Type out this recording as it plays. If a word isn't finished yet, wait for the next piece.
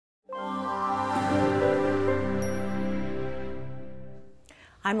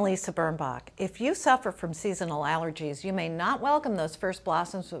I'm Lisa Birnbach. If you suffer from seasonal allergies, you may not welcome those first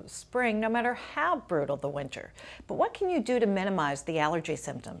blossoms of spring, no matter how brutal the winter. But what can you do to minimize the allergy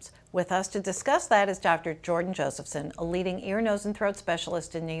symptoms? With us to discuss that is Dr. Jordan Josephson, a leading ear, nose, and throat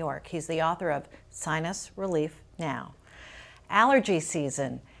specialist in New York. He's the author of Sinus Relief Now. Allergy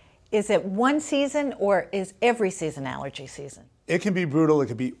season. Is it one season or is every season allergy season? It can be brutal. It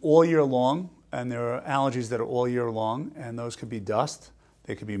could be all year long, and there are allergies that are all year long, and those could be dust.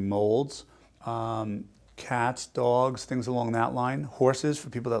 They could be molds, cats, dogs, things along that line, horses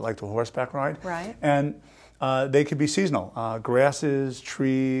for people that like to horseback ride. Right. And they could be seasonal. Grasses,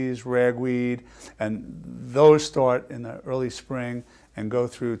 trees, ragweed, and those start in the early spring and go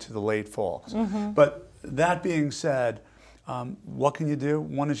through to the late fall. But that being said, what can you do?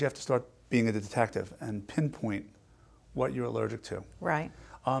 One is you have to start being a detective and pinpoint what you're allergic to. Right.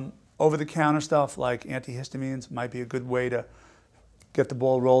 Over-the-counter stuff like antihistamines might be a good way to get the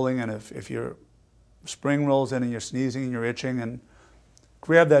ball rolling, and if your spring rolls in and you're sneezing and you're itching, and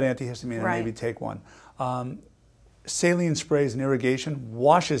grab that antihistamine and maybe take one. Saline sprays and irrigation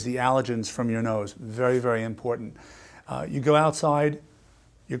washes the allergens from your nose. Very, very important. You go outside,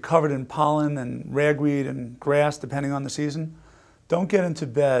 you're covered in pollen and ragweed and grass depending on the season. Don't get into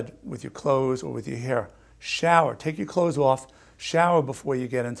bed with your clothes or with your hair. Shower, take your clothes off, shower before you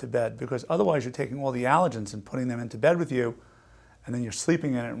get into bed, because otherwise you're taking all the allergens and putting them into bed with you, and then you're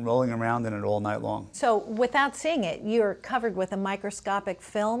sleeping in it and rolling around in it all night long. So without seeing it, you're covered with a microscopic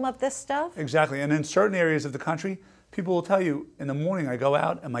film of this stuff? Exactly, and in certain areas of the country, people will tell you, in the morning I go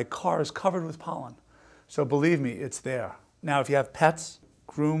out and my car is covered with pollen. So believe me, it's there. Now if you have pets,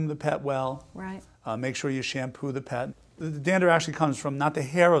 groom the pet well. Right. Make sure you shampoo the pet. The dander actually comes from not the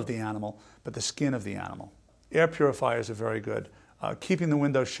hair of the animal, but the skin of the animal. Air purifiers are very good. Keeping the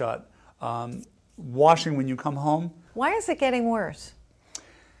windows shut. Washing when you come home. Why is it getting worse?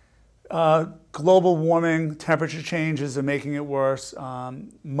 Global warming, temperature changes are making it worse.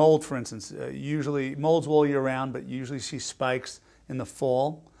 Mold, for instance, usually molds all year round, but you usually see spikes in the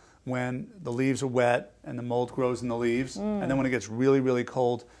fall when the leaves are wet and the mold grows in the leaves. And then when it gets really, really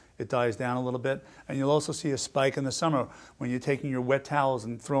cold, it dies down a little bit. And you'll also see a spike in the summer when you're taking your wet towels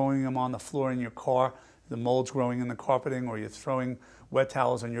and throwing them on the floor in your car. The mold's growing in the carpeting, or you're throwing wet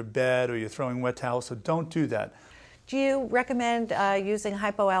towels on your bed, or you're throwing wet towels, so don't do that. Do you recommend using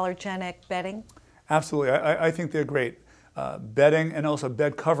hypoallergenic bedding? Absolutely. I think they're great. Bedding and also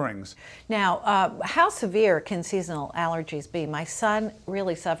bed coverings. Now, how severe can seasonal allergies be? My son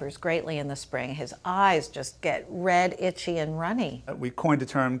really suffers greatly in the spring. His eyes just get red, itchy, and runny. We coined the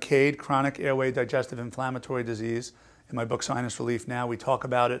term CAID, chronic airway digestive inflammatory disease. In my book, Sinus Relief Now, we talk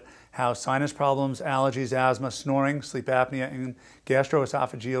about it, how sinus problems, allergies, asthma, snoring, sleep apnea, and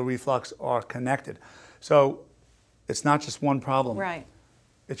gastroesophageal reflux are connected. So it's not just one problem. Right.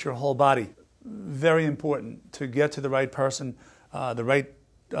 It's your whole body. Very important to get to the right person, the right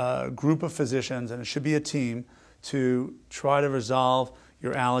group of physicians, and it should be a team, to try to resolve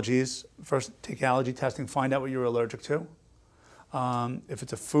your allergies. First, take allergy testing, find out what you're allergic to. If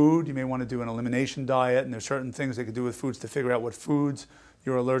it's a food, you may want to do an elimination diet, and there's certain things they could do with foods to figure out what foods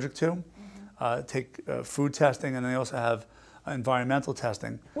you're allergic to. Take food testing, and they also have environmental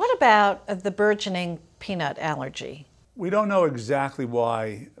testing. What about the burgeoning peanut allergy? We don't know exactly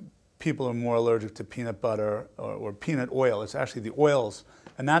why people are more allergic to peanut butter or peanut oil. It's actually the oils,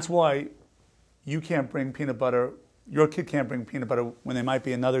 and that's why you can't bring peanut butter, your kid can't bring peanut butter when there might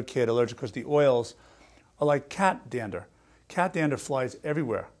be another kid allergic, because the oils are like cat dander. Cat dander flies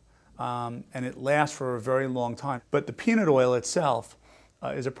everywhere, and it lasts for a very long time. But the peanut oil itself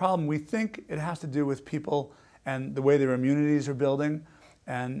is a problem. We think it has to do with people and the way their immunities are building.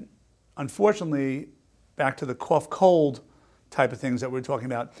 And unfortunately, back to the cough cold type of things that we're talking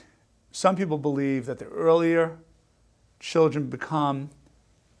about, some people believe that the earlier children become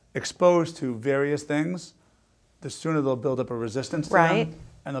exposed to various things, the sooner they'll build up a resistance to them,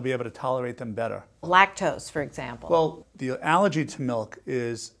 and they'll be able to tolerate them better. Lactose, for example. Well, the allergy to milk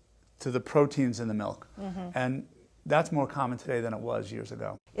is to the proteins in the milk. And that's more common today than it was years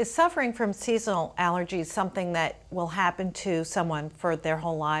ago. Is suffering from seasonal allergies something that will happen to someone for their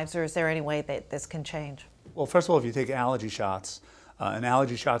whole lives, or is there any way that this can change? Well, first of all, if you take allergy shots, and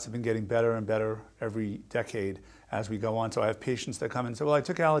allergy shots have been getting better and better every decade as we go on. So I have patients that come in and say, well, I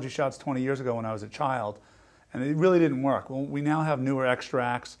took allergy shots 20 years ago when I was a child, and it really didn't work. Well, we now have newer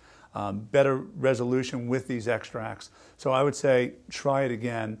extracts, better resolution with these extracts. So I would say try it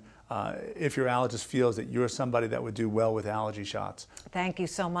again if your allergist feels that you're somebody that would do well with allergy shots. Thank you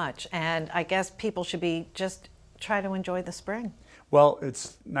so much. And I guess people should be just try to enjoy the spring. Well,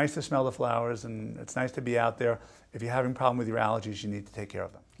 it's nice to smell the flowers, and it's nice to be out there. If you're having a problem with your allergies, you need to take care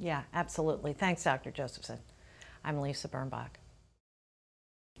of them. Yeah, absolutely. Thanks, Dr. Josephson. I'm Lisa Birnbach.